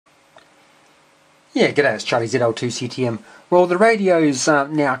Yeah, g'day, it's Charlie ZL2CTM. Well, the radio's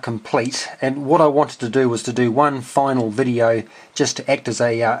now complete, and what I wanted to do was to do one final video just to act as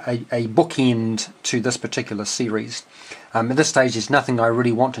a bookend to this particular series. At this stage there's nothing I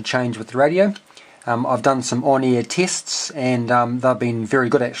really want to change with the radio. I've done some on-air tests and they've been very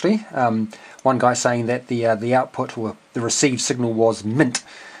good actually. One guy saying that the output or the received signal was mint,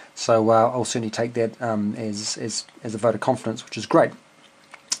 so I'll certainly take that as a vote of confidence, which is great.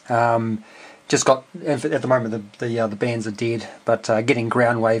 Just got, at the moment the bands are dead, but getting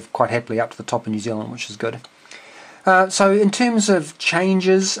ground wave quite happily up to the top of New Zealand, which is good. So in terms of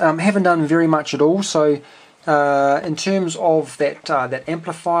changes, haven't done very much at all. So in terms of that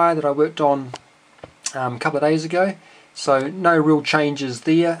amplifier that I worked on a couple of days ago, so no real changes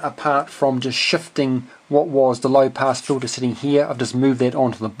there apart from just shifting what was the low pass filter sitting here. I've just moved that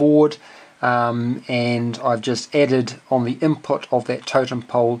onto the board, and I've just added on the input of that totem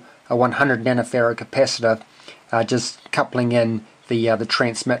pole a 100 nanofarad capacitor, just coupling in the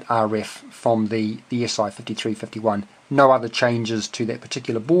transmit RF from the SI5351. No other changes to that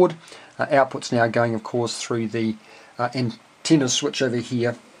particular board. Output's now going, of course, through the antenna switch over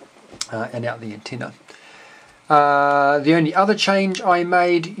here and out the antenna. The only other change I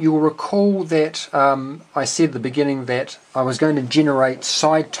made, you'll recall that I said at the beginning that I was going to generate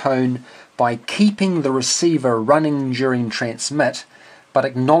side tone by keeping the receiver running during transmit, but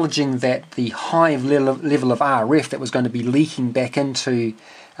acknowledging that the high level of RF that was going to be leaking back into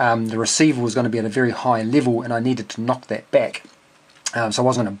the receiver was going to be at a very high level, and I needed to knock that back. So I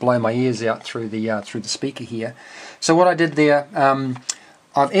wasn't going to blow my ears out through the speaker here. So what I did there,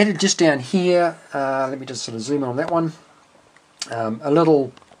 I've added just down here, let me just sort of zoom in on that one, a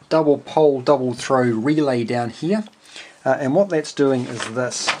little double pole, double throw relay down here, and what that's doing is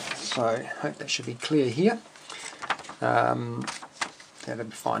this. So I hope that should be clear here. That'll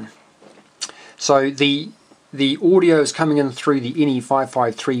be fine. So the audio is coming in through the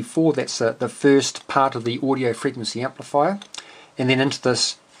NE5534, that's the first part of the audio frequency amplifier, and then into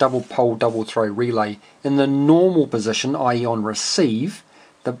this double pole double throw relay. In the normal position, i.e. on receive,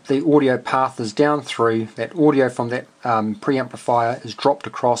 the audio path is down through, that audio from that preamplifier is dropped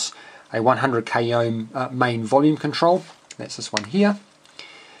across a 100 k ohm main volume control, that's this one here.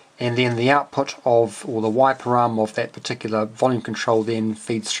 And then the output of, or the wiper arm of that particular volume control then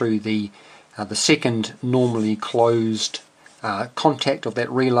feeds through the second normally closed contact of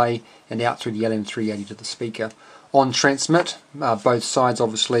that relay and out through the LM380 to the speaker. On transmit, both sides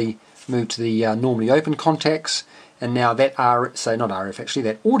obviously move to the normally open contacts, and now that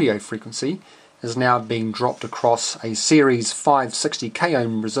that audio frequency is now being dropped across a series 560 k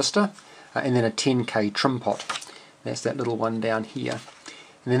ohm resistor and then a 10k trim pot. That's that little one down here.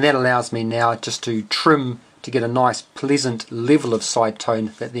 And then that allows me now just to trim to get a nice pleasant level of side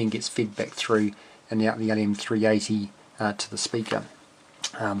tone that then gets fed back through and out the LM380 to the speaker.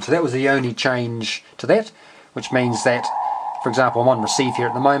 So that was the only change to that, which means that, for example, I'm on receive here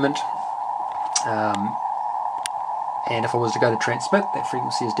at the moment, and if I was to go to transmit, that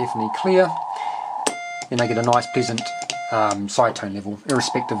frequency is definitely clear, then I get a nice pleasant side tone level,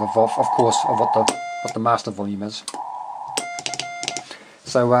 irrespective of course of what the master volume is.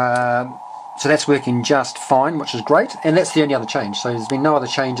 So that's working just fine, which is great, and that's the only other change. So there's been no other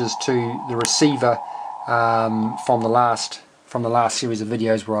changes to the receiver from the last series of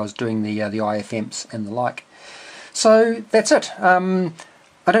videos where I was doing the IFMs and the like. So that's it.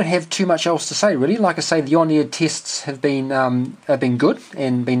 I don't have too much else to say really. Like I say, the on-air tests have been good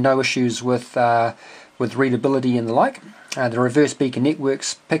and been no issues with readability and the like. The reverse beacon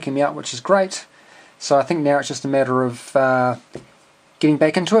network's picking me up, which is great. So I think now it's just a matter of getting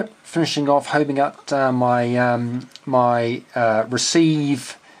back into it, finishing off homing up my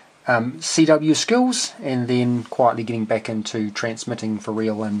receive CW skills, and then quietly getting back into transmitting for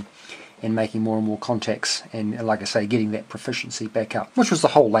real and making more and more contacts, and like I say, getting that proficiency back up, which was the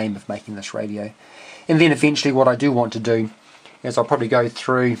whole aim of making this radio. And then eventually what I do want to do is I'll probably go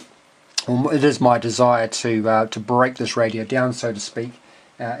through, it is my desire to break this radio down, so to speak,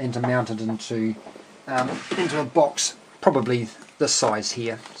 and to mount it into a box, probably this size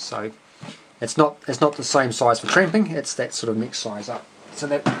here. So it's not the same size for tramping, it's that sort of next size up. So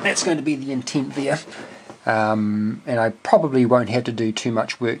that's going to be the intent there, and I probably won't have to do too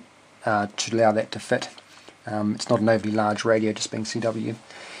much work to allow that to fit. It's not an overly large radio, just being CW.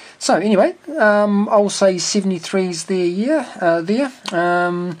 So anyway, I'll say 73's there. Yeah,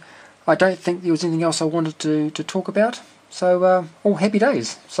 I don't think there was anything else I wanted to talk about. So all happy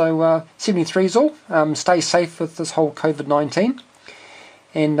days. So 73's all. Stay safe with this whole COVID-19.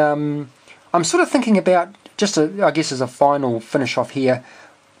 And I'm sort of thinking about, just I guess as a final finish off here,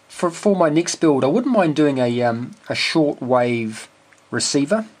 for my next build, I wouldn't mind doing a short wave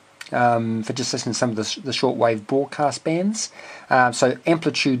receiver for just listening to some of the short wave broadcast bands. So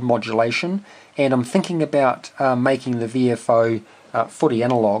amplitude modulation, and I'm thinking about making the VFO fully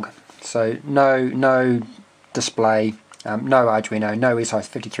analog. So no display, no Arduino, no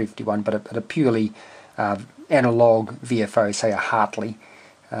SI5351, but a purely analog VFO, say a Hartley,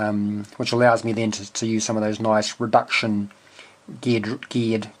 which allows me then to use some of those nice reduction geared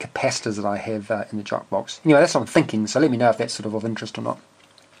capacitors that I have in the jump box. Anyway, that's what I'm thinking, so let me know if that's sort of interest or not.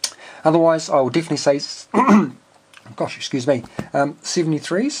 Otherwise, I will definitely say, gosh, excuse me,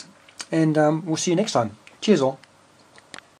 73s, and we'll see you next time. Cheers all.